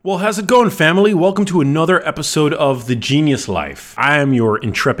Well, how's it going, family? Welcome to another episode of The Genius Life. I am your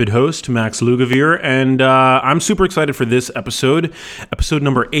intrepid host, Max Lugavere, and I'm super excited for this episode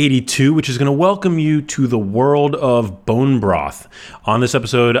number 82, which is going to welcome you to the world of bone broth. On this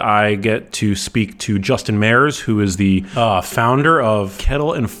episode, I get to speak to Justin Mayers, who is the founder of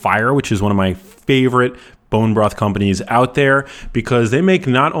Kettle and Fire, which is one of my favorite bone broth companies out there, because they make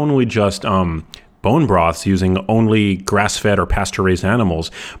not only just bone broths using only grass-fed or pasture-raised animals,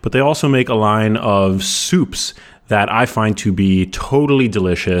 but they also make a line of soups that I find to be totally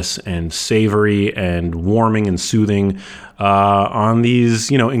delicious and savory and warming and soothing on these,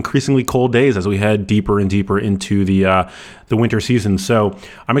 increasingly cold days as we head deeper and deeper into the winter season. So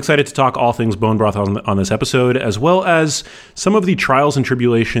I'm excited to talk all things bone broth on this episode, as well as some of the trials and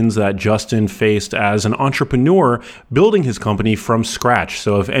tribulations that Justin faced as an entrepreneur building his company from scratch.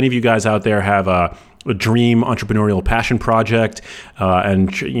 So if any of you guys out there have a dream entrepreneurial passion project, and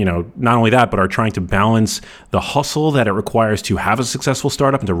not only that, but are trying to balance the hustle that it requires to have a successful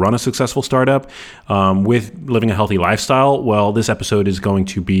startup and to run a successful startup with living a healthy lifestyle, well, this episode is going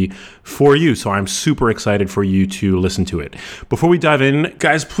to be for you. So I'm super excited for you to listen to it. Before we dive in,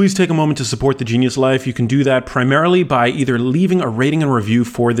 guys, please take a moment to support The Genius Life. You can do that primarily by either leaving a rating and review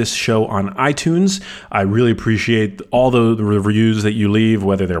for this show on iTunes. I really appreciate all the reviews that you leave,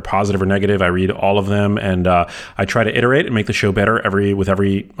 whether they're positive or negative. I read all of them, and I try to iterate and make the show better with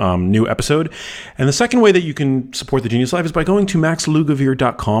every new episode. And the second way that you can support The Genius Life is by going to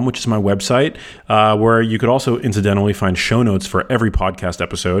maxlugavere.com, which is my website, where you could also incidentally find show notes for every podcast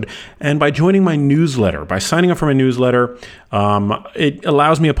episode, and by joining my newsletter. By signing up for my newsletter, it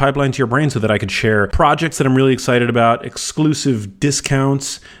allows me a pipeline to your brain so that I could share projects that I'm really excited about, exclusive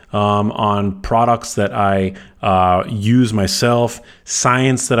discounts on products that I use myself,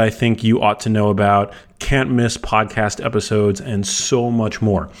 science that I think you ought to know about, can't miss podcast episodes, and so much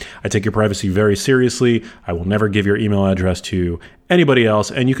more. I take your privacy very seriously. I will never give your email address to anybody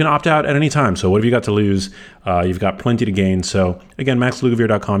else, and you can opt out at any time. So what have you got to lose? You've got plenty to gain. So again,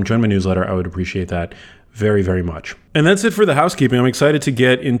 maxlugavere.com, join my newsletter. I would appreciate that very, very much. And that's it for the housekeeping. I'm excited to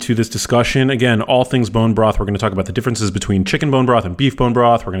get into this discussion. Again, all things bone broth. We're going to talk about the differences between chicken bone broth and beef bone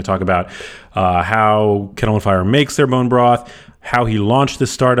broth. We're going to talk about how Kettle and Fire makes their bone broth, how he launched this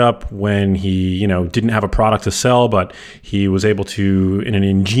startup when he, didn't have a product to sell, but he was able to, in an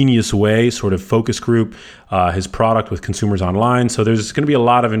ingenious way, sort of focus group his product with consumers online. So there's going to be a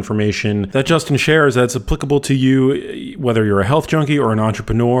lot of information that Justin shares that's applicable to you, whether you're a health junkie or an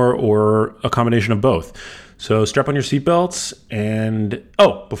entrepreneur or a combination of both. So strap on your seatbelts. And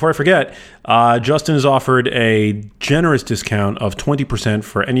before I forget, Justin has offered a generous discount of 20%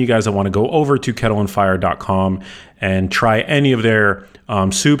 for any of you guys that want to go over to kettleandfire.com and try any of their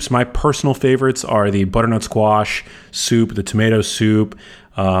soups. My personal favorites are the butternut squash soup, the tomato soup,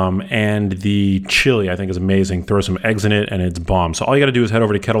 and the chili. I think is amazing. Throw some eggs in it and it's bomb. So all you got to do is head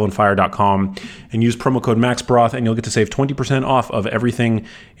over to kettleandfire.com and use promo code MAXBROTH, and you'll get to save 20% off of everything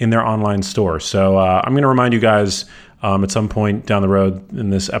in their online store. So I'm going to remind you guys at some point down the road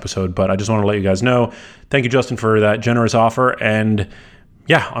in this episode, but I just want to let you guys know. Thank you, Justin, for that generous offer. And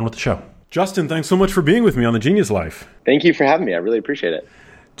yeah, on with the show. Justin, thanks so much for being with me on The Genius Life. Thank you for having me. I really appreciate it.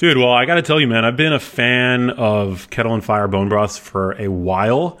 Dude, well, I got to tell you, man, I've been a fan of Kettle and Fire bone broths for a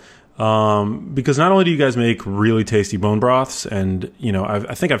while, because not only do you guys make really tasty bone broths, and,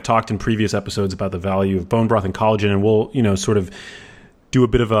 I think I've talked in previous episodes about the value of bone broth and collagen, and we'll, sort of do a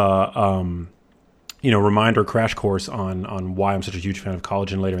bit of a, reminder crash course on why I'm such a huge fan of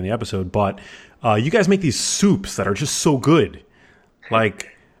collagen later in the episode. But you guys make these soups that are just so good. Like,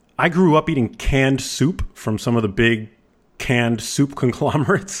 I grew up eating canned soup from some of the big canned soup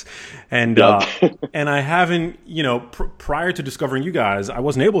conglomerates, and and I haven't, prior to discovering you guys, I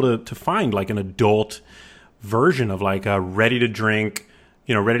wasn't able to find like an adult version of like a ready to drink,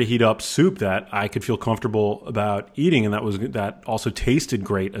 ready to heat up soup that I could feel comfortable about eating, and that also tasted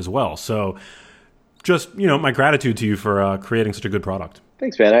great as well. So just, my gratitude to you for creating such a good product.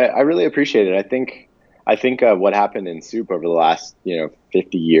 Thanks, man. I really appreciate it. I think what happened in soup over the last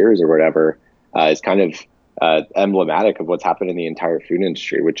 50 years or whatever is kind of emblematic of what's happened in the entire food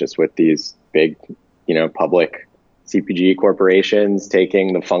industry, which is with these big, public CPG corporations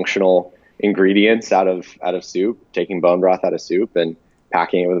taking the functional ingredients out of soup, taking bone broth out of soup and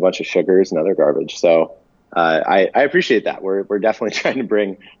packing it with a bunch of sugars and other garbage. So I appreciate that. We're definitely trying to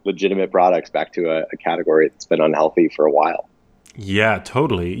bring legitimate products back to a category that's been unhealthy for a while. Yeah,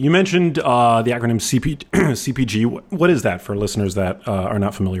 totally. You mentioned the acronym CPG. What is that for listeners that are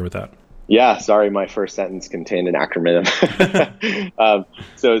not familiar with that? Yeah, sorry, my first sentence contained an acronym.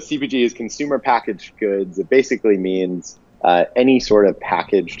 So CPG is consumer packaged goods. It basically means any sort of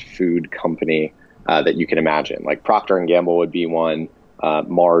packaged food company that you can imagine. Like Procter and Gamble would be one,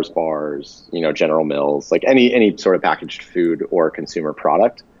 Mars bars, General Mills, like any sort of packaged food or consumer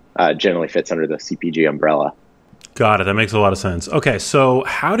product generally fits under the CPG umbrella. Got it. That makes a lot of sense. Okay, so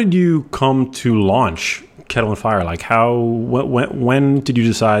how did you come to launch Kettle and Fire? Like when did you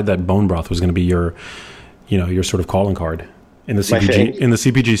decide that bone broth was going to be your sort of calling card in the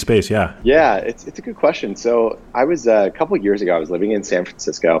CPG space? Yeah. Yeah, it's a good question. So I was a couple of years ago, I was living in San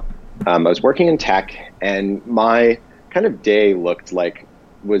Francisco. I was working in tech, and my kind of day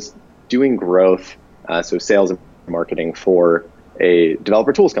was doing growth, so sales and marketing for a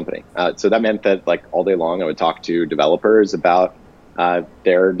developer tools company. So that meant that like all day long I would talk to developers about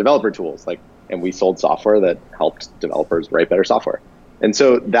their developer tools, and we sold software that helped developers write better software. And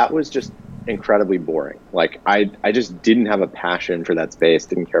so that was just incredibly boring. Like I just didn't have a passion for that space,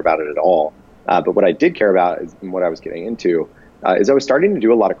 didn't care about it at all. But what I did care about is, and what I was getting into, is I was starting to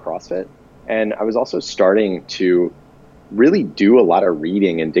do a lot of CrossFit, and I was also starting to really do a lot of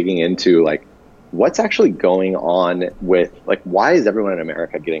reading and digging into like what's actually going on with like, why is everyone in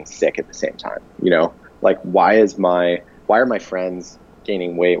America getting sick at the same time? Like why are my friends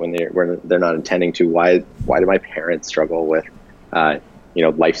gaining weight when they're not intending to? Why do my parents struggle with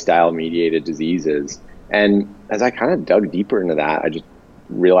lifestyle mediated diseases? And as I kind of dug deeper into that, I just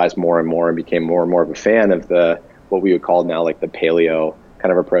realized more and more and became more and more of a fan of what we would call now like the paleo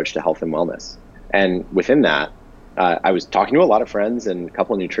kind of approach to health and wellness. And within that, I was talking to a lot of friends and a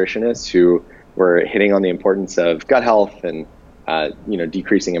couple of nutritionists who were hitting on the importance of gut health and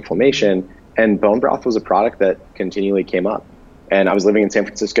decreasing inflammation. And bone broth was a product that continually came up. And I was living in San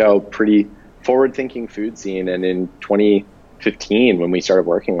Francisco, pretty forward-thinking food scene. And in 2015, when we started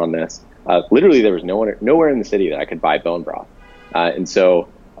working on this, literally there was nowhere in the city that I could buy bone broth. And so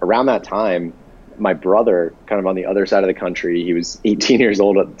around that time, my brother, kind of on the other side of the country, he was 18 years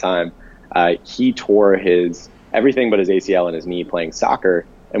old at the time. He tore everything but his ACL and his knee playing soccer,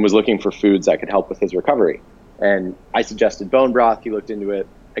 and was looking for foods that could help with his recovery. And I suggested bone broth. He looked into it.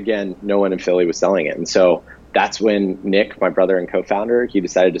 Again, no one in Philly was selling it. And so that's when Nick, my brother and co-founder, he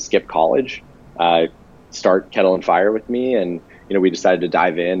decided to skip college, start Kettle and Fire with me. And, we decided to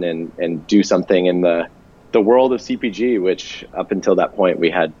dive in and do something in the world of CPG, which up until that point we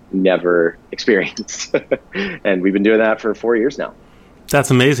had never experienced. And we've been doing that for 4 years now. That's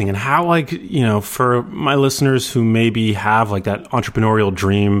amazing. And how, for my listeners who maybe have like that entrepreneurial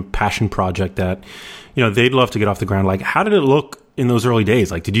dream, passion project that, they'd love to get off the ground. Like, how did it look in those early days?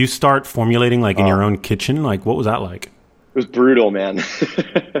 Like, did you start formulating in your own kitchen? Like, what was that like? It was brutal, man.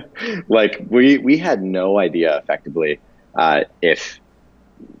 Like we had no idea effectively, how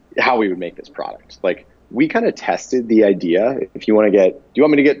we would make this product. Like, we kind of tested the idea. If you want to do you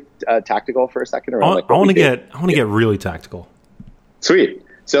want me to get tactical for a second? Or I want to get really tactical. Sweet.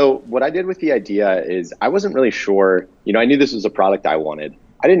 So what I did with the idea is I wasn't really sure, I knew this was a product I wanted.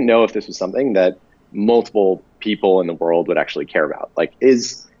 I didn't know if this was something that multiple people in the world would actually care about. Like,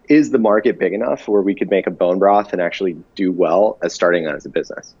 is the market big enough where we could make a bone broth and actually do well as starting as a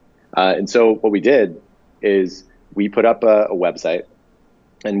business? And so what we did is we put up a website,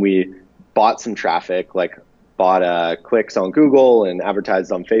 and we bought some traffic, bought clicks on Google and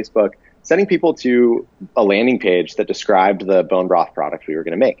advertised on Facebook, sending people to a landing page that described the bone broth product we were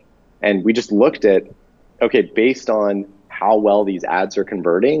going to make. And we just looked at, okay, based on how well these ads are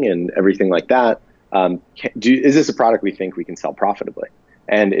converting and everything like that, is this a product we think we can sell profitably?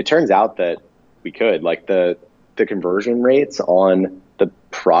 And it turns out that we could. Like the conversion rates on the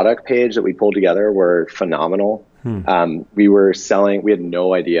product page that we pulled together were phenomenal. We had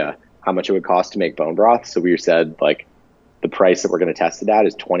no idea how much it would cost to make bone broth. So we said, the price that we're going to test it at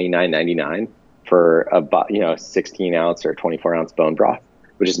is $29.99 for a 16 ounce or 24 ounce bone broth,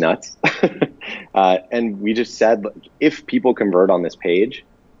 which is nuts. And we just said, if people convert on this page,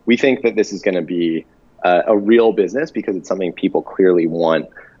 we think that this is going to be a real business, because it's something people clearly want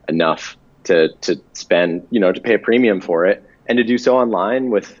enough to spend, to pay a premium for it, and to do so online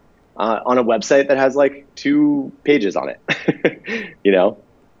with on a website that has 2 pages on it,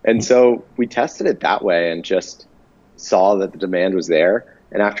 And so we tested it that way and just saw that the demand was there.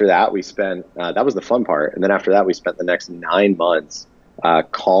 And after that, we spent, that was the fun part. And then after that, we spent the next 9 months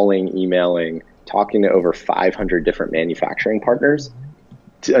calling, emailing, talking to over 500 different manufacturing partners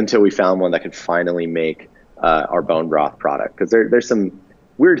until we found one that could finally make our bone broth product. Because there's some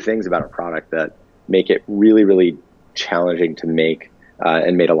weird things about our product that make it really, really challenging to make,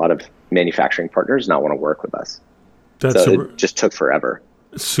 and made a lot of manufacturing partners not want to work with us. It just took forever.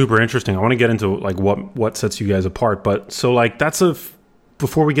 Super interesting. I want to get into what sets you guys apart, but so that's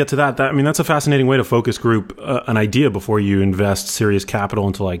before we get to that, I mean, that's a fascinating way to focus group an idea before you invest serious capital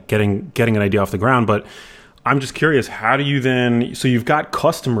into like getting an idea off the ground. But I'm just curious, how do you then, so you've got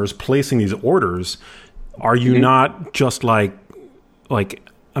customers placing these orders. Are you not just like,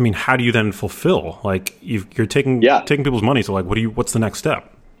 I mean, how do you then fulfill? Like you're taking people's money. So like, what's the next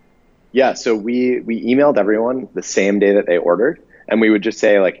step? Yeah. So we emailed everyone the same day that they ordered, and we would just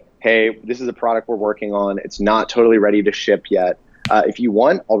say like, hey, this is a product we're working on. It's not totally ready to ship yet. If you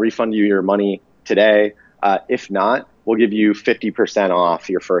want, I'll refund you your money today. If not, we'll give you 50% off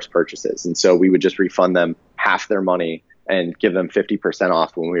your first purchases. And so we would just refund them half their money and give them 50%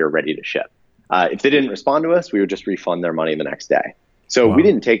 off when we were ready to ship. If they didn't respond to us, we would just refund their money the next day. So we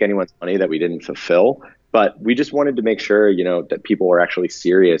didn't take anyone's money that we didn't fulfill, but we just wanted to make sure, that people were actually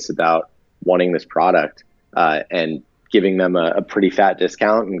serious about wanting this product, and giving them a pretty fat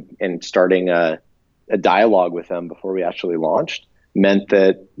discount and starting a dialogue with them before we actually launched meant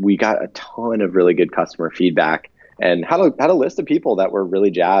that we got a ton of really good customer feedback and had a list of people that were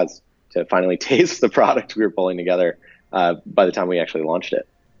really jazzed to finally taste the product we were pulling together by the time we actually launched it.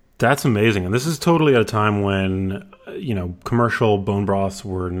 That's amazing. And this is totally at a time when, commercial bone broths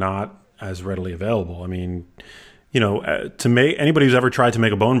were not as readily available. I mean, to make anybody who's ever tried to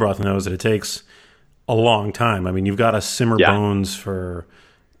make a bone broth knows that it takes a long time. I mean, you've got to simmer bones for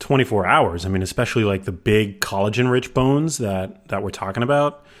 24 hours. I mean, especially like the big collagen-rich bones that we're talking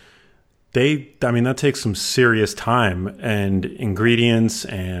about. That takes some serious time and ingredients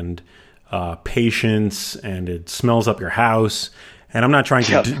and patience, and it smells up your house. And I'm not trying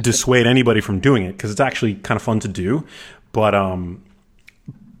to dissuade anybody from doing it because it's actually kind of fun to do. But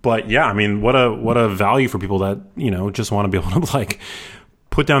yeah, I mean, what a value for people that, just want to be able to like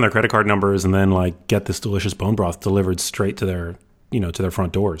put down their credit card numbers and then like get this delicious bone broth delivered straight to their, to their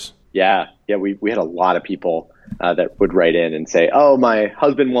front doors. Yeah. We had a lot of people that would write in and say, oh, my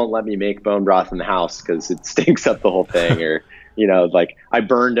husband won't let me make bone broth in the house because it stinks up the whole thing. Or, like I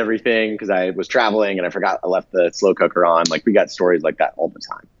burned everything because I was traveling and I forgot I left the slow cooker on. Like we got stories like that all the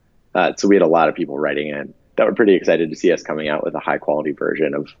time. So we had a lot of people writing in that were pretty excited to see us coming out with a high quality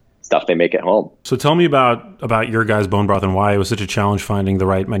version of stuff they make at home. So tell me about your guys' bone broth and why it was such a challenge finding the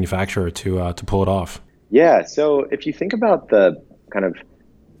right manufacturer to pull it off. Yeah. So if you think about the kind of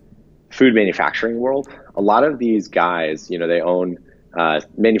food manufacturing world, a lot of these guys, they own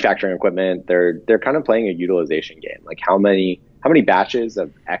manufacturing equipment. They're kind of playing a utilization game. Like how many batches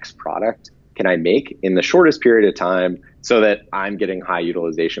of X product can I make in the shortest period of time so that I'm getting high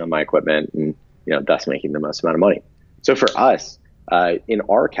utilization of my equipment and, thus making the most amount of money. So for us, in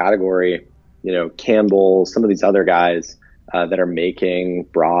our category, Campbell, some of these other guys that are making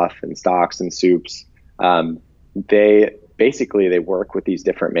broth and stocks and soups, they work with these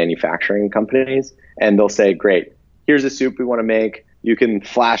different manufacturing companies, and they'll say, great, here's a soup we want to make. You can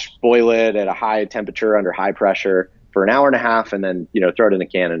flash boil it at a high temperature under high pressure for an hour and a half, and then, throw it in a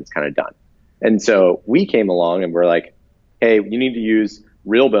can and it's kind of done. And so we came along and we're like, hey, you need to use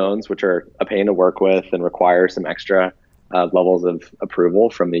real bones, which are a pain to work with and require some extra levels of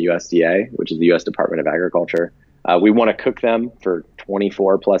approval from the USDA, which is the U.S. Department of Agriculture. We want to cook them for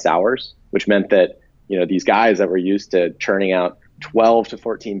 24 plus hours, which meant that, these guys that were used to churning out 12 to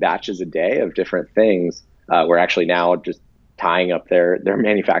 14 batches a day of different things, were actually now just tying up their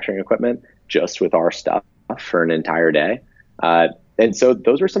manufacturing equipment just with our stuff for an entire day. And so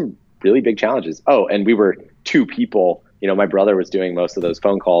those were some really big challenges. Oh, and we were two people. My brother was doing most of those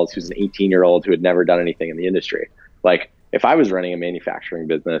phone calls, who's an 18-year-old who had never done anything in the industry. Like, if I was running a manufacturing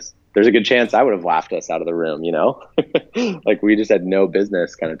business, there's a good chance I would have laughed us out of the room, Like, we just had no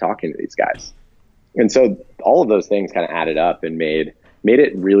business kind of talking to these guys. And so all of those things kind of added up and made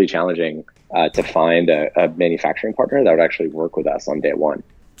it really challenging to find a manufacturing partner that would actually work with us on day one.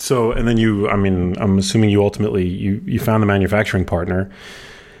 So, and then I'm assuming you ultimately, you found the manufacturing partner.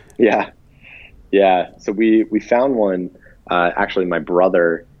 Yeah. So we found one. Actually, my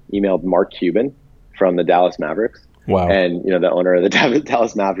brother emailed Mark Cuban from the Dallas Mavericks. Wow. And, the owner of the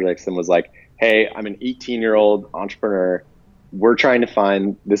Dallas Mavericks, and was like, hey, I'm an 18-year-old entrepreneur. We're trying to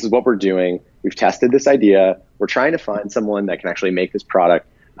find, this is what we're doing. We've tested this idea. We're trying to find someone that can actually make this product.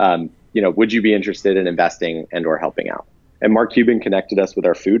 Would you be interested in investing and or helping out? And Mark Cuban connected us with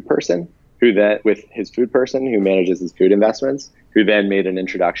our food person, who manages his food investments, who then made an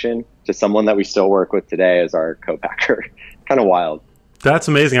introduction to someone that we still work with today as our co-packer. Kind of wild. That's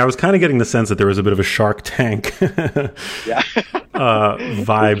amazing. I was kind of getting the sense that there was a bit of a Shark Tank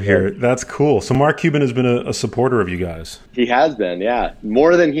vibe here. That's cool. So Mark Cuban has been a supporter of you guys. He has been, yeah.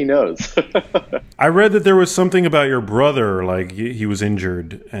 More than he knows. I read that there was something about your brother, like he was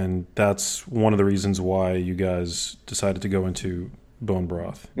injured, and that's one of the reasons why you guys decided to go into bone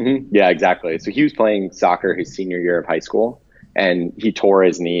broth. Yeah, exactly. So he was playing soccer his senior year of high school, and he tore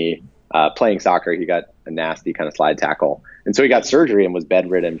his knee playing soccer. He got a nasty kind of slide tackle, and so he got surgery and was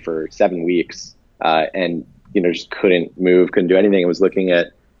bedridden for 7 weeks, and just couldn't move, couldn't do anything. And was looking at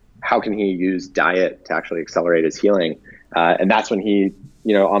how can he use diet to actually accelerate his healing, and that's when he,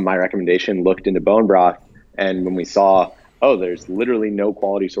 on my recommendation, looked into bone broth. And when we saw, oh, there's literally no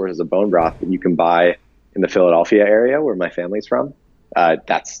quality sources of bone broth that you can buy in the Philadelphia area where my family's from.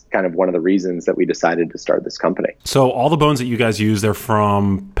 That's kind of one of the reasons that we decided to start this company. So all the bones that you guys use, they're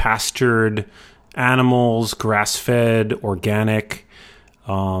from pastured animals, grass-fed, organic.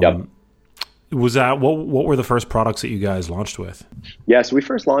 Yep. Was that what were the first products that you guys launched with? Yeah, so we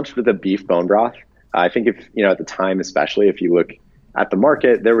first launched with a beef bone broth. I think if at the time, especially if you look at the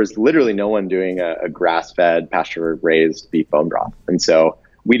market, there was literally no one doing a grass-fed, pasture-raised beef bone broth, and so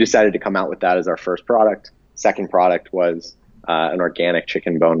we decided to come out with that as our first product. Second product was an organic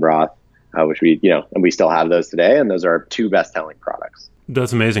chicken bone broth, which we, and we still have those today. And those are our two best-selling products.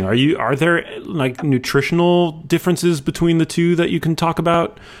 That's amazing. Are there like nutritional differences between the two that you can talk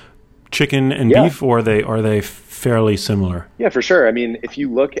about, chicken and beef, or are they fairly similar? Yeah, for sure. I mean, if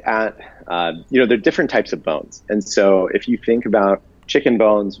you look at, there are different types of bones. And so if you think about chicken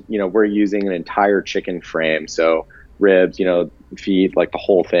bones, we're using an entire chicken frame. So ribs, feet, like the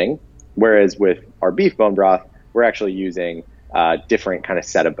whole thing. Whereas with our beef bone broth, we're actually using different kind of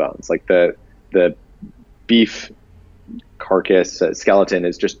set of bones. Like the beef carcass skeleton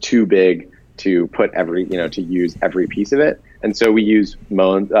is just too big to put to use every piece of it. And so we use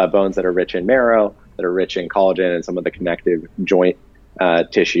bones that are rich in marrow, that are rich in collagen and some of the connective joint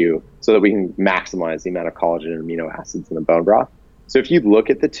tissue, so that we can maximize the amount of collagen and amino acids in the bone broth. So if you look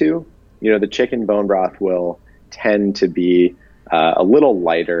at the two, the chicken bone broth will tend to be a little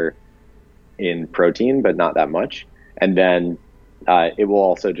lighter in protein, but not that much. And then it will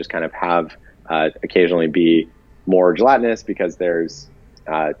also just kind of have occasionally be more gelatinous because there's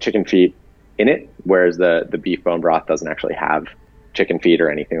chicken feet in it, whereas the beef bone broth doesn't actually have chicken feet or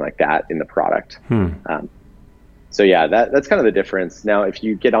anything like that in the product. So yeah, that's kind of the difference. Now, if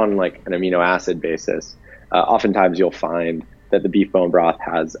you get on like an amino acid basis, oftentimes you'll find that the beef bone broth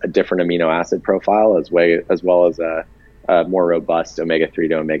has a different amino acid profile as well as a more robust omega-3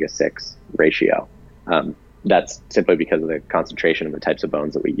 to omega-6 ratio. That's simply because of the concentration of the types of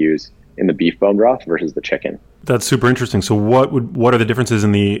bones that we use in the beef bone broth versus the chicken. That's super interesting. So what are the differences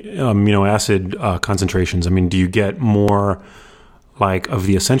in the amino acid concentrations? I mean, do you get more like of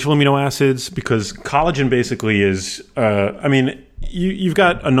the essential amino acids? Because collagen basically is, you've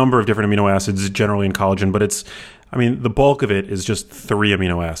got a number of different amino acids generally in collagen, but the bulk of it is just 3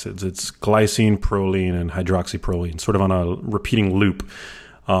 amino acids. It's glycine, proline, and hydroxyproline, sort of on a repeating loop,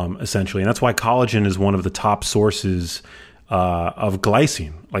 essentially. And that's why collagen is one of the top sources of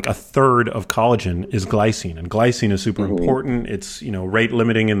glycine. Like a third of collagen is glycine, and glycine is super important. It's, rate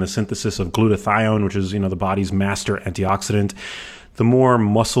limiting in the synthesis of glutathione, which is, the body's master antioxidant. The more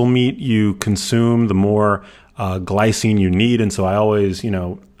muscle meat you consume, the more glycine you need. And so I always,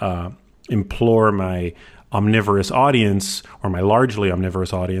 implore my omnivorous audience, or my largely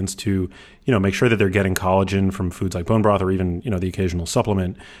omnivorous audience, to make sure that they're getting collagen from foods like bone broth or even the occasional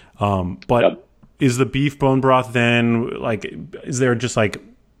supplement. Is the beef bone broth then is there just like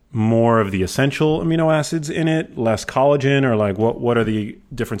more of the essential amino acids in it, less collagen, or like what are the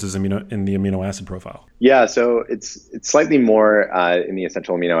differences in the amino acid profile? Yeah, so it's slightly more in the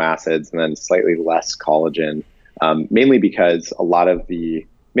essential amino acids and then slightly less collagen, mainly because of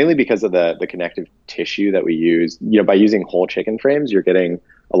the connective tissue that we use. By using whole chicken frames, you're getting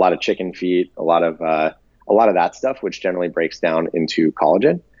a lot of chicken feet, a lot of that stuff, which generally breaks down into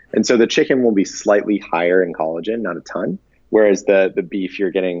collagen. And so the chicken will be slightly higher in collagen, not a ton. Whereas the beef, you're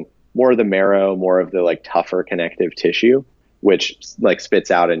getting more of the marrow, more of the like tougher connective tissue, which like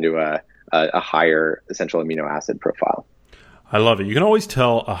spits out into a higher essential amino acid profile. I love it. You can always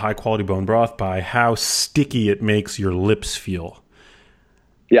tell a high quality bone broth by how sticky it makes your lips feel.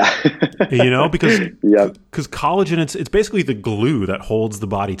 Yeah. Because collagen, it's basically the glue that holds the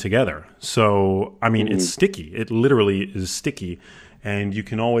body together. So, it's sticky. It literally is sticky. And you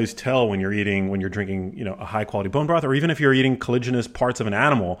can always tell when you're drinking, a high quality bone broth, or even if you're eating collagenous parts of an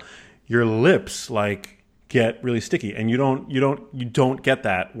animal, your lips get really sticky. And you don't get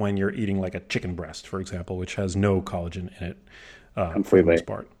that when you're eating like a chicken breast, for example, which has no collagen in it completely. For the most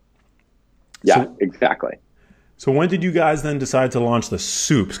part. Yeah, exactly. So when did you guys then decide to launch the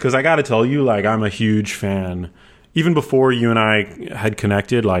soups? Because I got to tell you, I'm a huge fan. Even before you and I had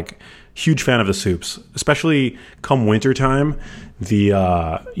connected, huge fan of the soups, especially come wintertime. The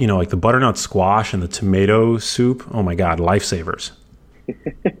the butternut squash and the tomato soup. Oh my God, lifesavers.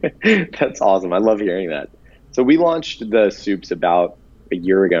 That's awesome. I love hearing that. So we launched the soups about a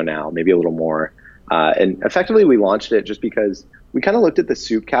year ago now, maybe a little more. And effectively we launched it just because we kind of looked at the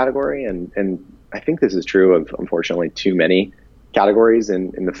soup category and I think this is true of unfortunately too many categories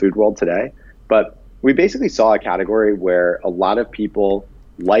in the food world today. But we basically saw a category where a lot of people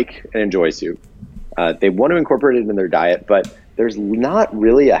like and enjoy soup. They want to incorporate it in their diet, but there's not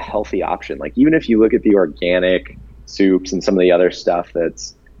really a healthy option. Like even if you look at the organic soups and some of the other stuff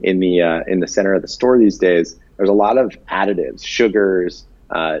that's in the center of the store these days, there's a lot of additives, sugars,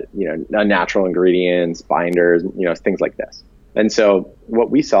 unnatural ingredients, binders, things like this. And so what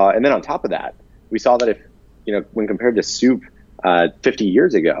we saw, and then on top of that, we saw that if, when compared to soup 50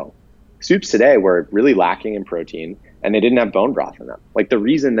 years ago, soups today were really lacking in protein and they didn't have bone broth in them. Like the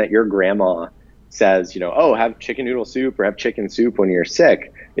reason that your grandma says, oh, have chicken noodle soup or have chicken soup when you're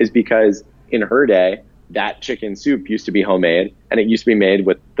sick is because in her day, that chicken soup used to be homemade and it used to be made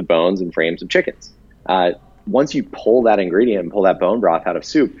with the bones and frames of chickens. Once you pull that ingredient and pull that bone broth out of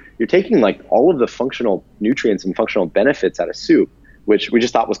soup, you're taking like all of the functional nutrients and functional benefits out of soup, which we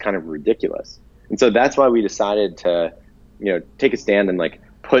just thought was kind of ridiculous. And so that's why we decided to, take a stand and like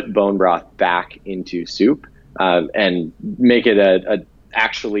put bone broth back into soup and make it a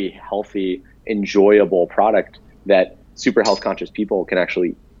actually healthy, enjoyable product that super health conscious people can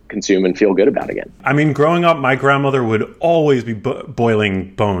actually consume and feel good about again. I mean, growing up, my grandmother would always be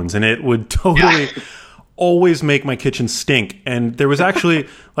boiling bones, and it would totally always make my kitchen stink. And there was actually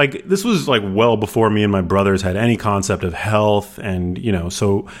like, this was like well before me and my brothers had any concept of health. And,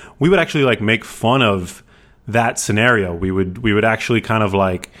 so we would actually like make fun of that scenario. We would actually kind of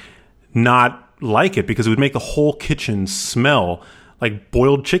like not like it because it would make the whole kitchen smell like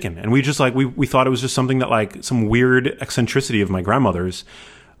boiled chicken. And we just like, we thought it was just something that like some weird eccentricity of my grandmother's.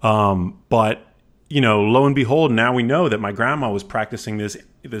 But lo and behold, now we know that my grandma was practicing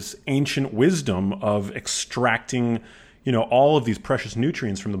this ancient wisdom of extracting, all of these precious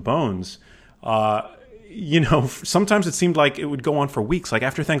nutrients from the bones. Sometimes it seemed like it would go on for weeks. Like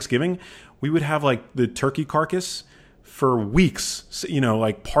after Thanksgiving, we would have like the turkey carcass for weeks. So,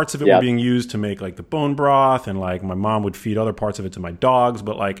 like parts of it were being used to make like the bone broth, and like my mom would feed other parts of it to my dogs.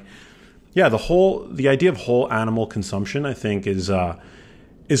 But like, the idea of whole animal consumption, I think is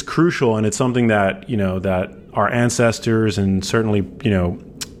crucial, and it's something that that our ancestors and certainly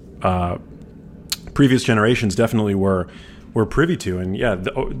previous generations definitely were privy to.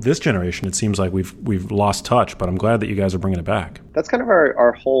 And this generation, it seems like we've lost touch, but I'm glad that you guys are bringing it back. That's kind of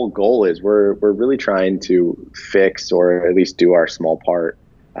our whole goal is we're really trying to fix, or at least do our small part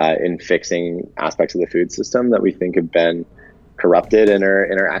in fixing aspects of the food system that we think have been corrupted and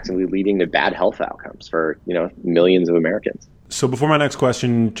are actively leading to bad health outcomes for millions of Americans. So before my next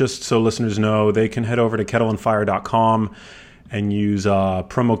question, just so listeners know, they can head over to kettleandfire.com and use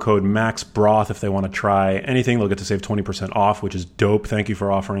promo code MAXBROTH if they want to try anything. They'll get to save 20% off, which is dope. Thank you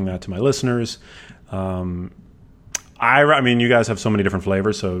for offering that to my listeners. I mean, you guys have so many different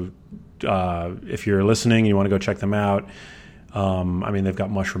flavors, so if you're listening and you want to go check them out, I mean, they've got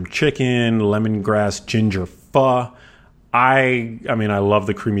mushroom chicken, lemongrass, ginger pho. I mean, I love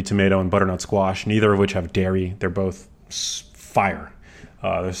the creamy tomato and butternut squash, neither of which have dairy. They're both fire.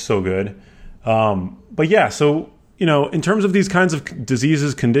 They're so good. But yeah, so, in terms of these kinds of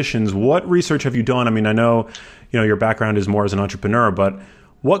diseases, conditions, what research have you done? I mean, I know, your background is more as an entrepreneur, but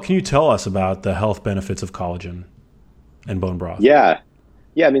what can you tell us about the health benefits of collagen and bone broth? Yeah.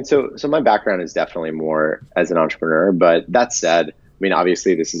 I mean, so my background is definitely more as an entrepreneur, but that said, I mean,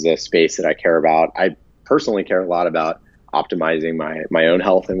 obviously this is a space that I care about. I personally care a lot about optimizing my own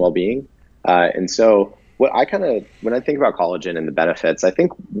health and well-being. And so when I think about collagen and the benefits, I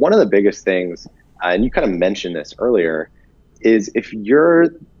think one of the biggest things, and you kind of mentioned this earlier, is if you're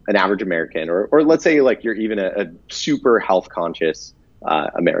an average American, or let's say like you're even a super health conscious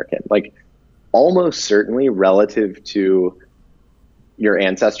American, like almost certainly relative to your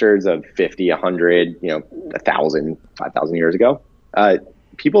ancestors of 50, 100, 1,000, 5,000 years ago,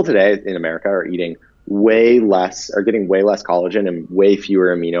 people today in America are getting way less collagen and way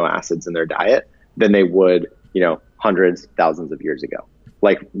fewer amino acids in their diet than they would, hundreds, thousands of years ago.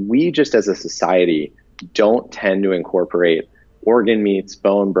 Like we just as a society don't tend to incorporate organ meats,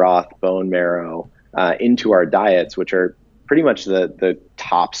 bone broth, bone marrow into our diets, which are pretty much the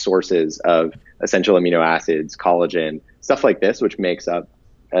top sources of essential amino acids, collagen, stuff like this, which makes up,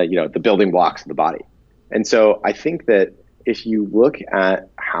 the building blocks of the body. And so I think that if you look at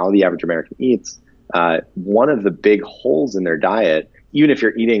how the average American eats, one of the big holes in their diet, even if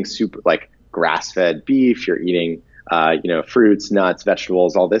you're eating super like grass-fed beef, you're eating, fruits, nuts,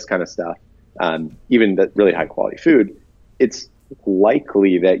 vegetables, all this kind of stuff, even the really high quality food, it's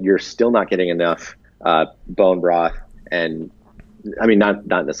likely that you're still not getting enough bone broth, and I mean, not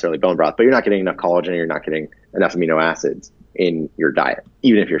necessarily bone broth, but you're not getting enough collagen, or you're not getting enough amino acids in your diet,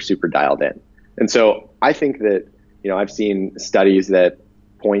 even if you're super dialed in. And so I think that, I've seen studies that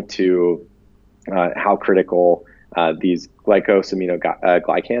point to how critical these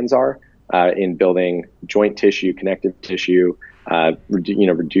glycans are in building joint tissue, connective tissue,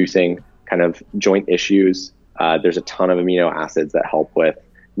 reducing kind of joint issues. There's a ton of amino acids that help with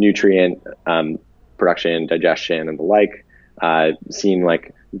nutrient production, digestion, and the like. Seen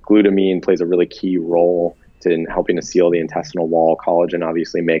like glutamine plays a really key role in helping to seal the intestinal wall. Collagen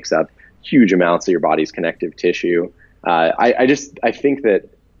obviously makes up huge amounts of your body's connective tissue. I think that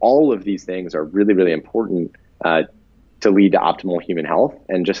all of these things are really, really important to lead to optimal human health.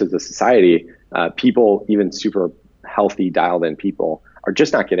 And just as a society, people, even super healthy, dialed in people, are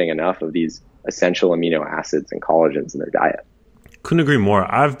just not getting enough of these essential amino acids and collagens in their diet. Couldn't agree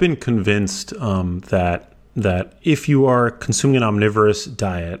more. I've been convinced that if you are consuming an omnivorous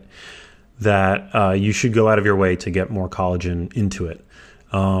diet, that you should go out of your way to get more collagen into it.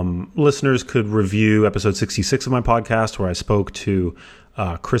 Listeners could review episode 66 of my podcast, where I spoke to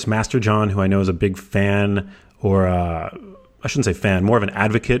Chris Masterjohn, who I know is a big fan, or I shouldn't say fan, more of an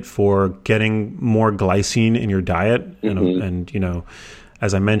advocate for getting more glycine in your diet. And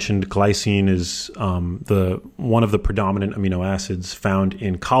as I mentioned, glycine is one of the predominant amino acids found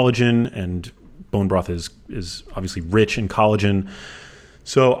in collagen, and bone broth is obviously rich in collagen.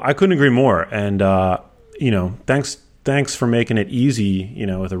 So I couldn't agree more. And thanks for making it easy,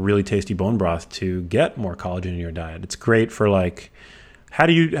 with a really tasty bone broth to get more collagen in your diet. It's great for how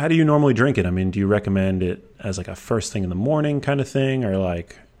do you normally drink it? I mean, do you recommend it as like a first thing in the morning kind of thing, or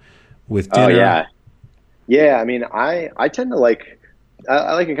like with dinner? Oh yeah. Yeah. I mean, I tend to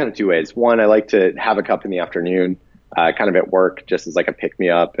I like it kind of two ways. One, I like to have a cup in the afternoon, kind of at work, just as like a pick me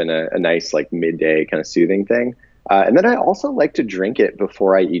up and a nice like midday kind of soothing thing. And then I also like to drink it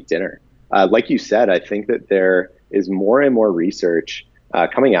before I eat dinner. Like you said, I think that there is more and more research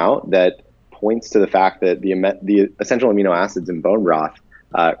coming out that points to the fact that the essential amino acids in bone broth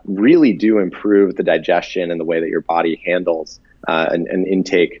really do improve the digestion and the way that your body handles an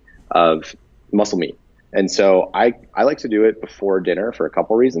intake of muscle meat. And so I like to do it before dinner for a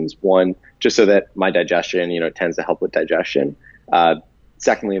couple reasons. One, just so that my digestion, tends to help with digestion.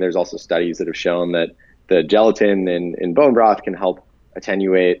 Secondly, there's also studies that have shown that the gelatin in bone broth can help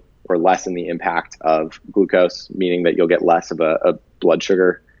attenuate or lessen the impact of glucose, meaning that you'll get less of a blood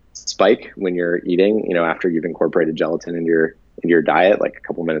sugar spike when you're eating, after you've incorporated gelatin into your diet, like a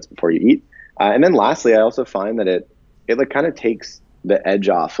couple minutes before you eat. And then lastly, I also find that it like kind of takes the edge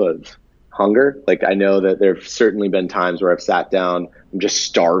off of hunger. Like, I know that there've certainly been times where I've sat down, I'm just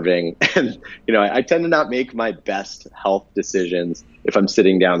starving, and I tend to not make my best health decisions if I'm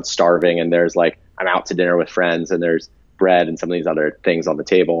sitting down starving and there's I'm out to dinner with friends and there's bread and some of these other things on the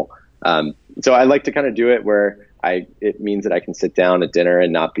table. So I like to kind of do it where it means that I can sit down at dinner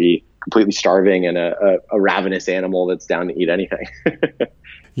and not be completely starving and a ravenous animal that's down to eat anything.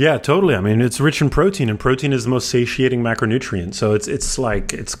 Yeah, totally. I mean, it's rich in protein, and protein is the most satiating macronutrient. So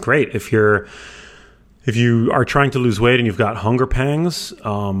it's great if you are trying to lose weight and you've got hunger pangs.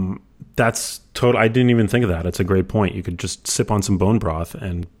 That's total. I didn't even think of that. It's a great point. You could just sip on some bone broth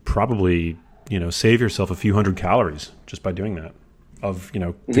and probably save yourself a few hundred calories just by doing that. Of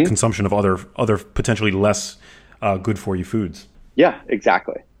the consumption of other potentially less good for you foods. Yeah,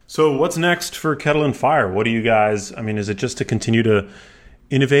 exactly. So what's next for Kettle and Fire? What do you guys? I mean, is it just to continue to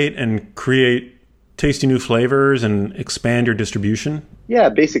innovate and create tasty new flavors and expand your distribution? Yeah,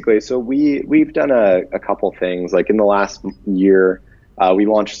 basically. So we've done a couple things. Like in the last year, we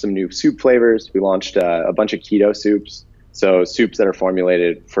launched some new soup flavors. We launched a bunch of keto soups. So soups that are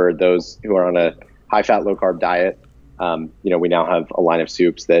formulated for those who are on a high-fat, low-carb diet. We now have a line of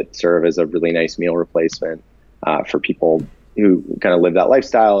soups that serve as a really nice meal replacement for people who kind of live that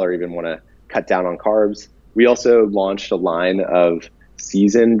lifestyle or even want to cut down on carbs. We also launched a line of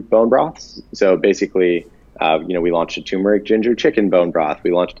seasoned bone broths. So basically, we launched a turmeric ginger chicken bone broth.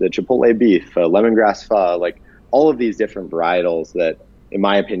 We launched the chipotle beef, lemongrass pho, like all of these different varietals that, in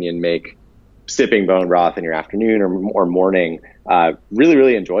my opinion, make sipping bone broth in your afternoon or morning really,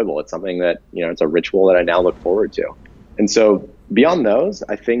 really enjoyable. It's something that, it's a ritual that I now look forward to. And so beyond those,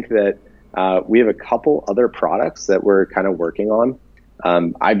 I think that we have a couple other products that we're kind of working on.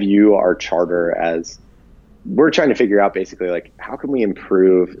 I view our charter as we're trying to figure out basically how can we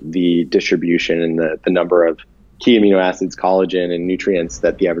improve the distribution and the number of key amino acids, collagen, and nutrients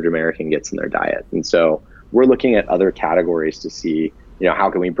that the average American gets in their diet. And so we're looking at other categories to see, how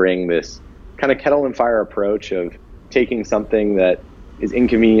can we bring this kind of kettle and fire approach of taking something that is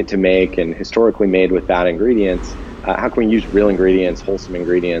inconvenient to make and historically made with bad ingredients, how can we use real ingredients, wholesome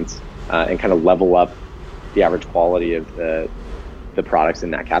ingredients, and kind of level up the average quality of the products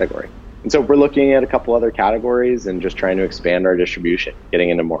in that category? And so we're looking at a couple other categories and just trying to expand our distribution, getting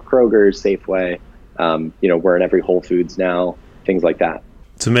into more Kroger's, Safeway. We're in every Whole Foods now, things like that.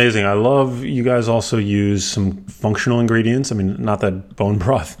 It's amazing. I love you guys also use some functional ingredients. I mean, not that bone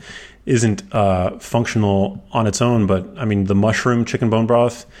broth isn't functional on its own, but I mean, the mushroom chicken bone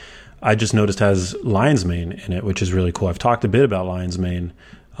broth, I just noticed has lion's mane in it, which is really cool. I've talked a bit about lion's mane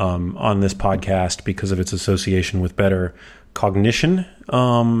on this podcast because of its association with better cognition.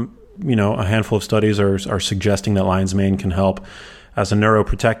 A handful of studies are suggesting that lion's mane can help as a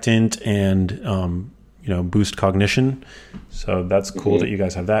neuroprotectant and boost cognition. So that's cool that you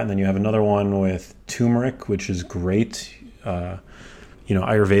guys have that. And then you have another one with turmeric, which is great.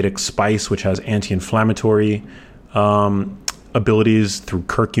 Ayurvedic spice, which has anti-inflammatory abilities through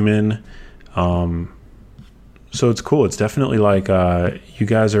curcumin. So it's cool. It's definitely like you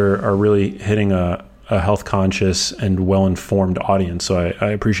guys are really hitting a health conscious and well-informed audience. So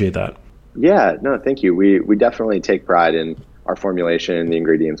I appreciate that. Yeah, no, thank you. We definitely take pride in our formulation, the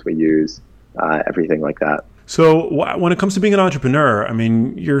ingredients we use, everything like that. So when it comes to being an entrepreneur, I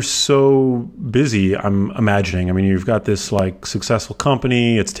mean, you're so busy, I'm imagining. I mean, you've got this like successful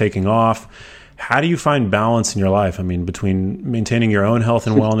company, it's taking off. How do you find balance in your life? I mean, between maintaining your own health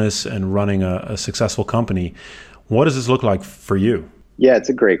and wellness and running a successful company, what does this look like for you? Yeah, it's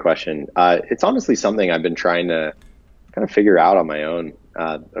a great question. It's honestly something I've been trying to kind of figure out on my own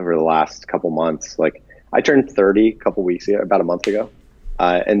over the last couple months. Like I turned 30 about a month ago.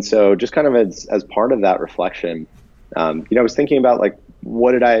 And so just kind of as part of that reflection, I was thinking about like,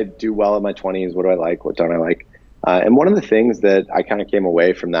 what did I do well in my 20s? What do I like? What don't I like? And one of the things that I kind of came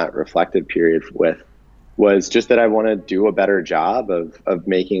away from that reflective period with was just that I want to do a better job of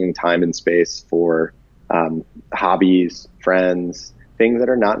making time and space for hobbies, friends, things that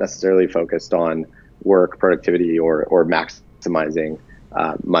are not necessarily focused on work, productivity, or maximizing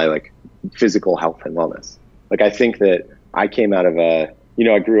my like physical health and wellness. Like I think that I came out of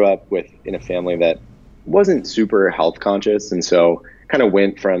I grew up in a family that wasn't super health conscious. And so kind of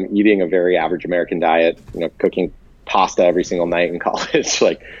went from eating a very average American diet, cooking pasta every single night in college,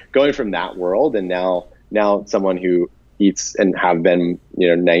 like going from that world. And now someone who eats and have been,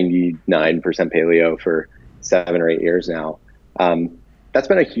 99% paleo for 7 or 8 years now. That's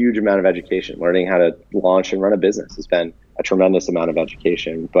been a huge amount of education. Learning how to launch and run a business has been a tremendous amount of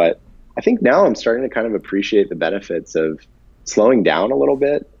education. But I think now I'm starting to kind of appreciate the benefits of slowing down a little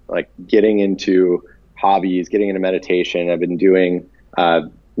bit, like getting into hobbies, getting into meditation. I've been doing,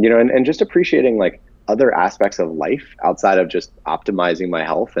 and just appreciating like other aspects of life outside of just optimizing my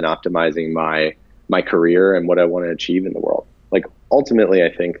health and optimizing my career and what I want to achieve in the world. Like ultimately,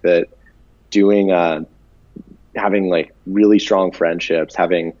 I think that having like really strong friendships,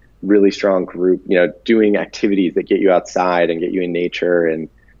 having really strong group, doing activities that get you outside and get you in nature and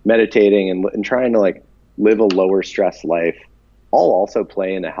meditating and trying to like live a lower stress life, all also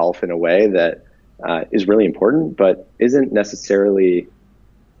play into health in a way that is really important, but isn't necessarily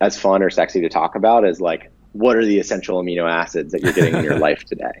as fun or sexy to talk about as like, what are the essential amino acids that you're getting in your life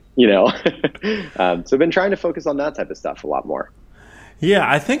today? So I've been trying to focus on that type of stuff a lot more. Yeah,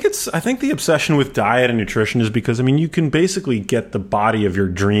 I think the obsession with diet and nutrition is because, I mean, you can basically get the body of your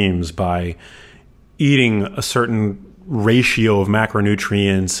dreams by eating a certain ratio of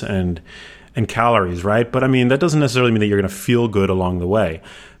macronutrients and calories, right? But I mean, that doesn't necessarily mean that you're going to feel good along the way.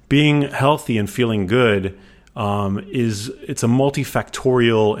 Being healthy and feeling good it's a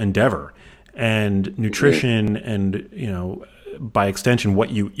multifactorial endeavor, and nutrition and by extension what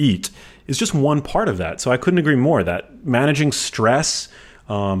you eat is just one part of that. So I couldn't agree more that managing stress,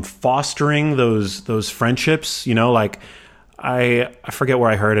 fostering those friendships, like I forget where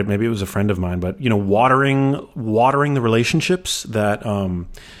I heard it, maybe it was a friend of mine, but watering the relationships that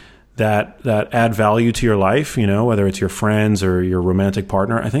add value to your life, whether it's your friends or your romantic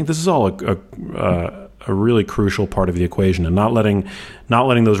partner. I think this is all a really crucial part of the equation, and not letting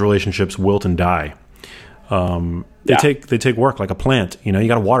those relationships wilt and die. They take work like a plant. You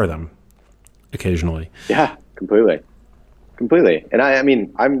got to water them occasionally. Yeah, completely. And I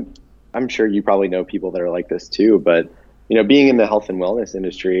mean, I'm sure you probably know people that are like this too, but being in the health and wellness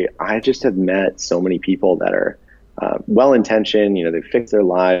industry, I just have met so many people that are well-intentioned, they've fixed their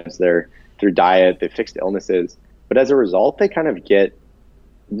lives, they're through diet, they've fixed illnesses, but as a result, they kind of get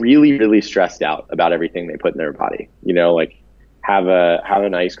really, really stressed out about everything they put in their body, like have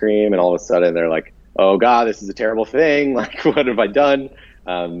an ice cream and all of a sudden they're like, oh God, this is a terrible thing. Like, what have I done?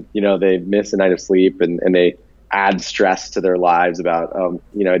 They miss a night of sleep and they add stress to their lives about,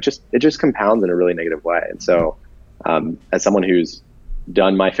 it just compounds in a really negative way. And so, as someone who's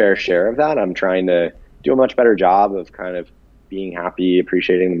done my fair share of that, I'm trying to do a much better job of kind of being happy,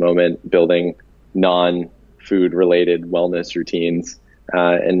 appreciating the moment, building non-food related wellness routines,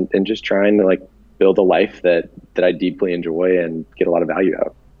 and just trying to like build a life that I deeply enjoy and get a lot of value out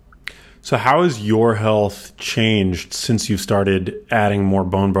of. So how has your health changed since you've started adding more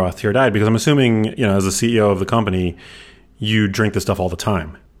bone broth to your diet? Because I'm assuming, as a CEO of the company, you drink this stuff all the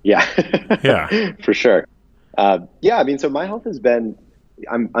time. Yeah. Yeah. For sure. So my health has been,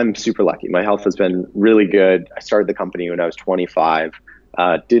 I'm super lucky. My health has been really good. I started the company when I was 25.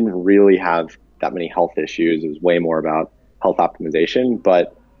 Didn't really have that many health issues. It was way more about health optimization.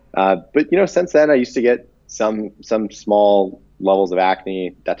 But since then I used to get some small levels of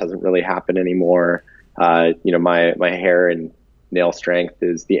acne. That doesn't really happen anymore. My hair and nail strength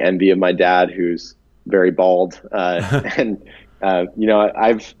is the envy of my dad, who's very bald. And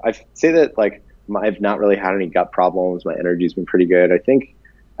I've say that like I've not really had any gut problems. My energy's been pretty good. I think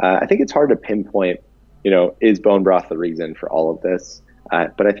it's hard to pinpoint, is bone broth the reason for all of this?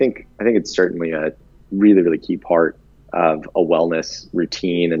 But I think it's certainly a really, really key part of a wellness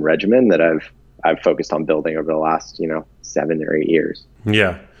routine and regimen that I've focused on building over the last, 7 or 8 years.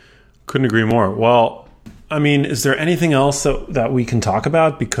 Yeah. Couldn't agree more. Well, I mean, is there anything else that we can talk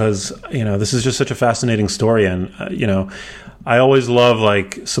about? Because, this is just such a fascinating story. And, I always love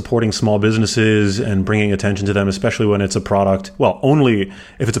like supporting small businesses and bringing attention to them, especially when it's a product. Well, only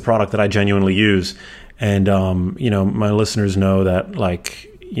if it's a product that I genuinely use. And, my listeners know that like,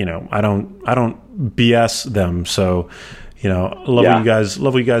 I don't BS them. So, love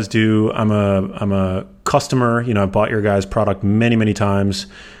what you guys do. I'm a customer. I've bought your guys' product many, many times.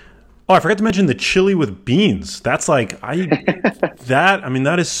 Oh, I forgot to mention the chili with beans. That's like, I'll make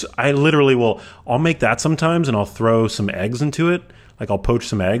that sometimes and I'll throw some eggs into it. Like I'll poach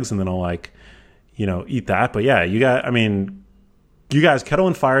some eggs and then I'll eat that. But yeah, you guys,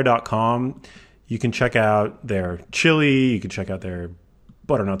 kettleandfire.com. You can check out their chili. You can check out their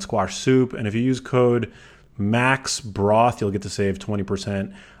butternut squash soup. And if you use code MAXBROTH, you'll get to save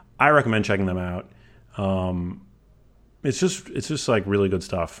 20%. I recommend checking them out. It's just like really good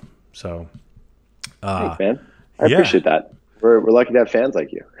stuff. So, thanks, man. I appreciate that. We're lucky to have fans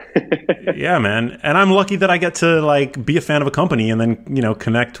like you. Yeah, man. And I'm lucky that I get to like be a fan of a company and then,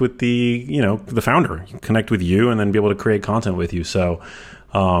 connect with the founder, connect with you and then be able to create content with you. So,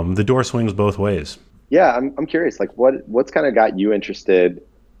 the door swings both ways. Yeah. I'm curious, like what's kind of got you interested,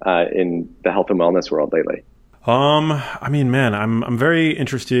 in the health and wellness world lately? I'm very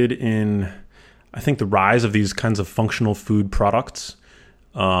interested in, I think, the rise of these kinds of functional food products.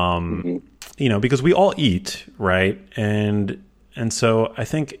 Because we all eat, right? And so I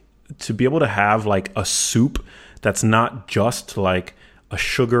think to be able to have like a soup that's not just like a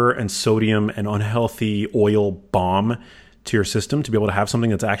sugar and sodium and unhealthy oil bomb to your system, to be able to have something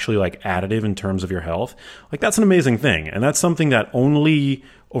that's actually like additive in terms of your health, like that's an amazing thing. And that's something that only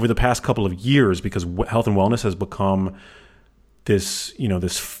over the past couple of years, because health and wellness has become this,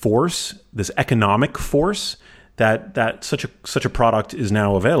 this force, this economic force, that such a product is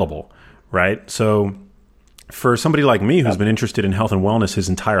now available, right? So for somebody like me who's been interested in health and wellness his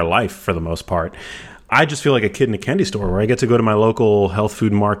entire life for the most part, I just feel like a kid in a candy store where I get to go to my local health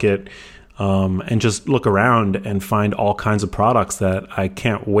food market and just look around and find all kinds of products that I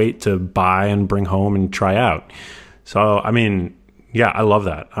can't wait to buy and bring home and try out. So, I love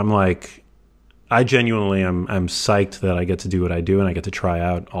that. I genuinely am psyched that I get to do what I do and I get to try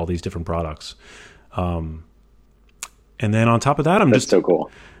out all these different products. And then on top of that, That's so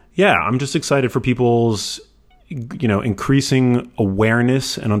cool. Yeah, I'm just excited for people's, increasing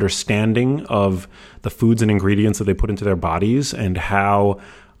awareness and understanding of the foods and ingredients that they put into their bodies and how,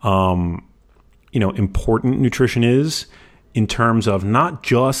 important nutrition is in terms of not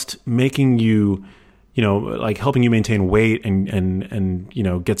just making you, like helping you maintain weight and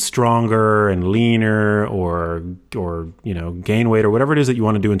get stronger and leaner or gain weight or whatever it is that you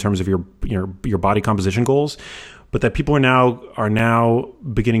want to do in terms of your body composition goals, but that people are now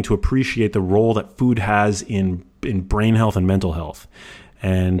beginning to appreciate the role that food has in brain health and mental health.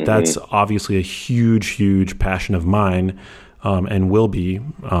 And that's obviously a huge, huge passion of mine, and will be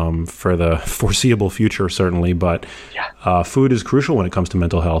for the foreseeable future, certainly. But food is crucial when it comes to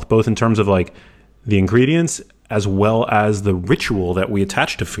mental health, both in terms of like the ingredients as well as the ritual that we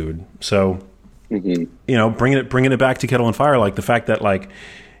attach to food. So, bringing it back to Kettle and Fire, like the fact that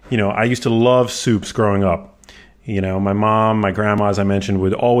I used to love soups growing up. My mom, my grandma, as I mentioned,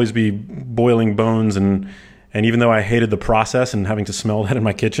 would always be boiling bones, and even though I hated the process and having to smell that in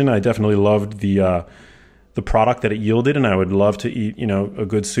my kitchen, I definitely loved the the product that it yielded, and I would love to eat, a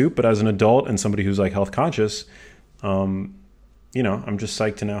good soup. But as an adult and somebody who's like health conscious, I'm just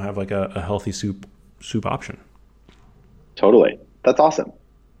psyched to now have like a healthy soup option. Totally. That's awesome.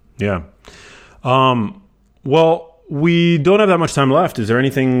 Yeah. Well, we don't have that much time left. Is there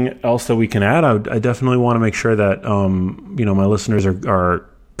anything else that we can add? I definitely want to make sure that, my listeners are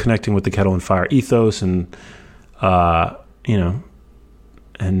connecting with the Kettle and Fire ethos and, yeah,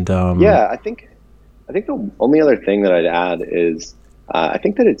 I think the only other thing that I'd add is, I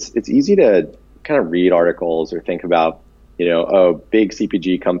think that it's easy to kind of read articles or think about, big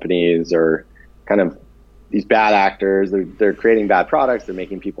CPG companies or kind of these bad actors, they're creating bad products, they're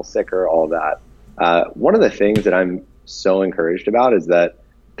making people sicker, all of that. One of the things that I'm so encouraged about is that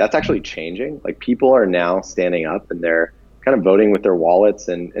that's actually changing. Like, people are now standing up and they're kind of voting with their wallets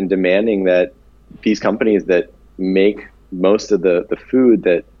and demanding that these companies that make most of the food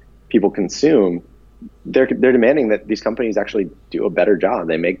that people consume, they're demanding that these companies actually do a better job.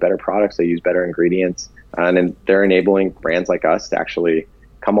 They make better products, they use better ingredients, and then they're enabling brands like us to actually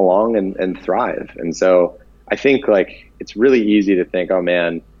come along and thrive. And so I think, like, it's really easy to think, oh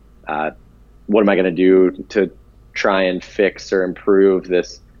man, what am I going to do to try and fix or improve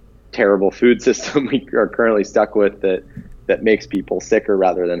this terrible food system we are currently stuck with that makes people sicker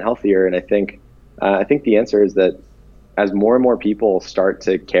rather than healthier? And I think the answer is that as more and more people start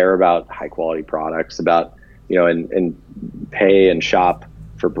to care about high quality products, about, and pay and shop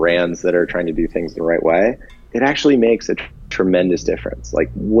for brands that are trying to do things the right way, it actually makes a tremendous difference, like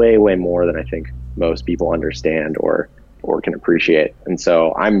way, way more than I think most people understand or can appreciate. And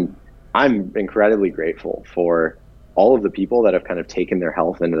so I'm incredibly grateful for all of the people that have kind of taken their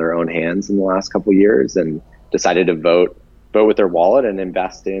health into their own hands in the last couple of years and decided to vote with their wallet and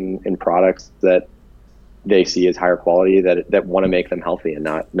invest in products that they see as higher quality, that want to make them healthy and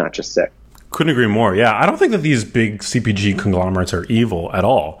not just sick. Couldn't agree more. Yeah, I don't think that these big CPG conglomerates are evil at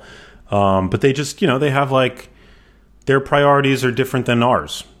all. But they just, they have like, their priorities are different than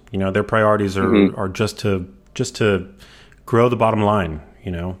ours. Their priorities are just to grow the bottom line,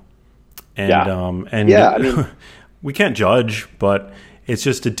 and I mean, we can't judge, but it's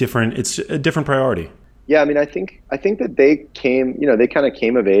just a different priority. Yeah. I mean, I think that they kind of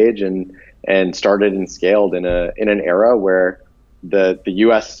came of age and started and scaled in an era where the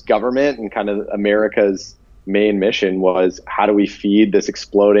US government and kind of America's main mission was, how do we feed this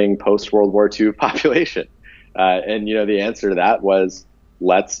exploding post World War II population? And the answer to that was,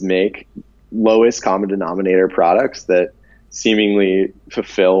 let's make lowest common denominator products that seemingly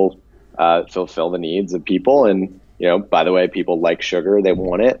fulfill the needs of people. And, by the way, people like sugar, they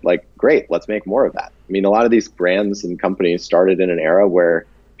want it. Like, great, let's make more of that. I mean, a lot of these brands and companies started in an era where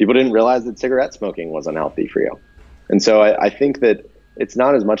people didn't realize that cigarette smoking was unhealthy for you. And so I think that it's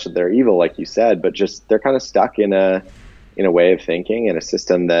not as much that they're evil, like you said, but just they're kind of stuck in a way of thinking, in a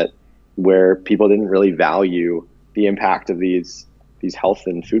system where people didn't really value the impact of these health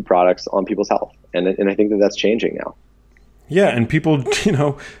and food products on people's health. And I think that that's changing now. Yeah. And people,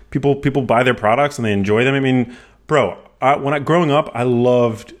 people buy their products and they enjoy them. I mean, bro, growing up, I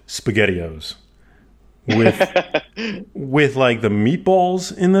loved SpaghettiOs with like the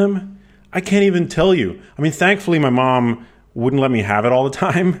meatballs in them. I can't even tell you. I mean, thankfully my mom wouldn't let me have it all the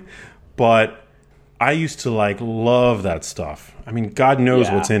time, but I used to like love that stuff. I mean, God knows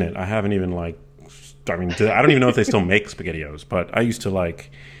what's in it. I haven't even I don't even know if they still make SpaghettiOs, but I used to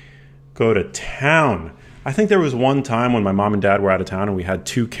like go to town. I think there was one time when my mom and dad were out of town and we had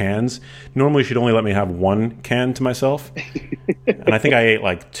 2 cans. Normally she'd only let me have 1 can to myself. And I think I ate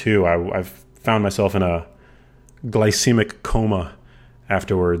like 2. I've found myself in a glycemic coma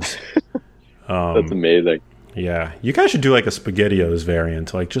afterwards. That's amazing. Yeah. You guys should do like a SpaghettiOs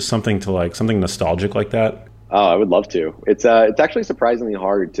variant, like just something nostalgic like that. Oh, I would love to. It's actually surprisingly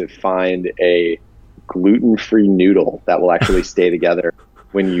hard to find a gluten-free noodle that will actually stay together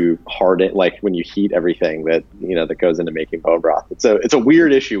when you when you heat everything that goes into making bone broth. It's a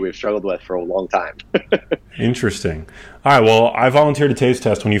weird issue we've struggled with for a long time. Interesting. All right. Well, I volunteer to taste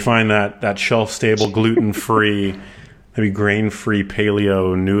test when you find that shelf-stable, gluten-free, maybe grain-free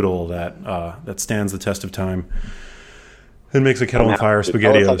paleo noodle that stands the test of time and makes a Kettle and Fire SpaghettiOs.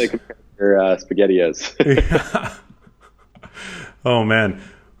 Tell us how they compare your SpaghettiOs. Oh man,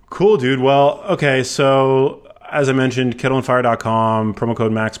 cool, dude. Well, okay, so as I mentioned, kettleandfire.com, promo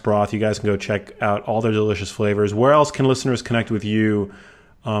code MaxBroth. You guys can go check out all their delicious flavors. Where else can listeners connect with you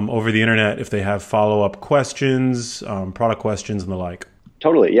over the internet if they have follow-up questions, product questions, and the like?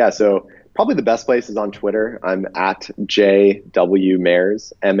 Totally, yeah. So probably the best place is on Twitter. I'm at JW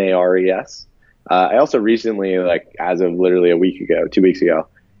Mares, Mares. I also recently, as of literally 2 weeks ago,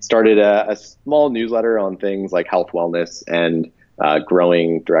 started a small newsletter on things like health, wellness, and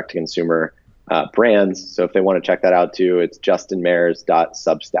growing direct-to-consumer brands. So if they want to check that out too, it's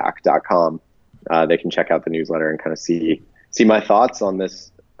justinmares.substack.com. They can check out the newsletter and kind of see my thoughts on this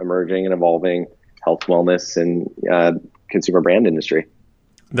emerging and evolving health, wellness, and consumer brand industry.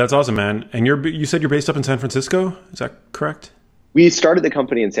 That's awesome, man. And you said you're based up in San Francisco? Is that correct? We started the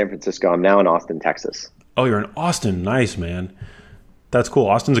company in San Francisco. I'm now in Austin, Texas. Oh, you're in Austin. Nice, man. That's cool.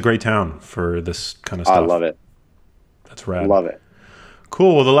 Austin's a great town for this kind of stuff. I love it. That's rad. Love it.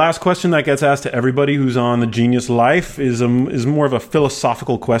 Cool. Well, the last question that gets asked to everybody who's on the Genius Life is more of a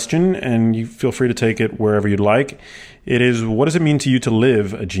philosophical question, and you feel free to take it wherever you'd like. It is, what does it mean to you to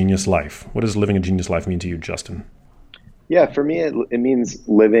live a genius life? What does living a genius life mean to you, Justin? Yeah, for me, it means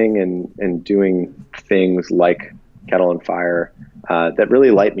living and doing things like Kettle on Fire that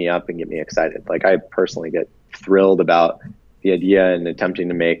really light me up and get me excited. Like, I personally get thrilled about the idea and attempting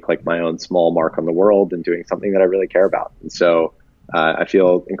to make like my own small mark on the world and doing something that I really care about. And so I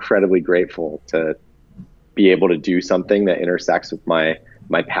feel incredibly grateful to be able to do something that intersects with my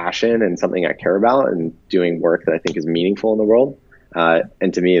passion and something I care about, and doing work that I think is meaningful in the world.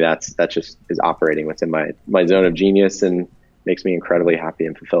 And to me, that just is operating within my zone of genius and makes me incredibly happy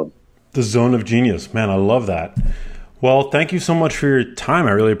and fulfilled. The zone of genius, man, I love that. Well, thank you so much for your time.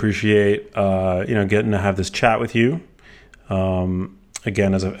 I really appreciate getting to have this chat with you.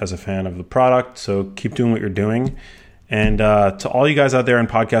 Again, as a fan of the product, so keep doing what you're doing. And to all you guys out there in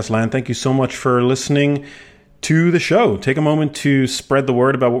podcast land, thank you so much for listening to the show. Take a moment to spread the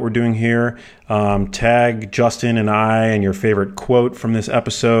word about what we're doing here. Tag Justin and I and your favorite quote from this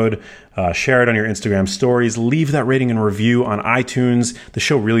episode. Share it on your Instagram stories. Leave that rating and review on iTunes. The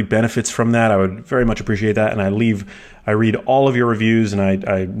show really benefits from that. I would very much appreciate that. And I read all of your reviews, and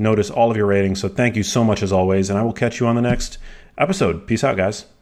I notice all of your ratings. So thank you so much as always. And I will catch you on the next episode. Peace out, guys.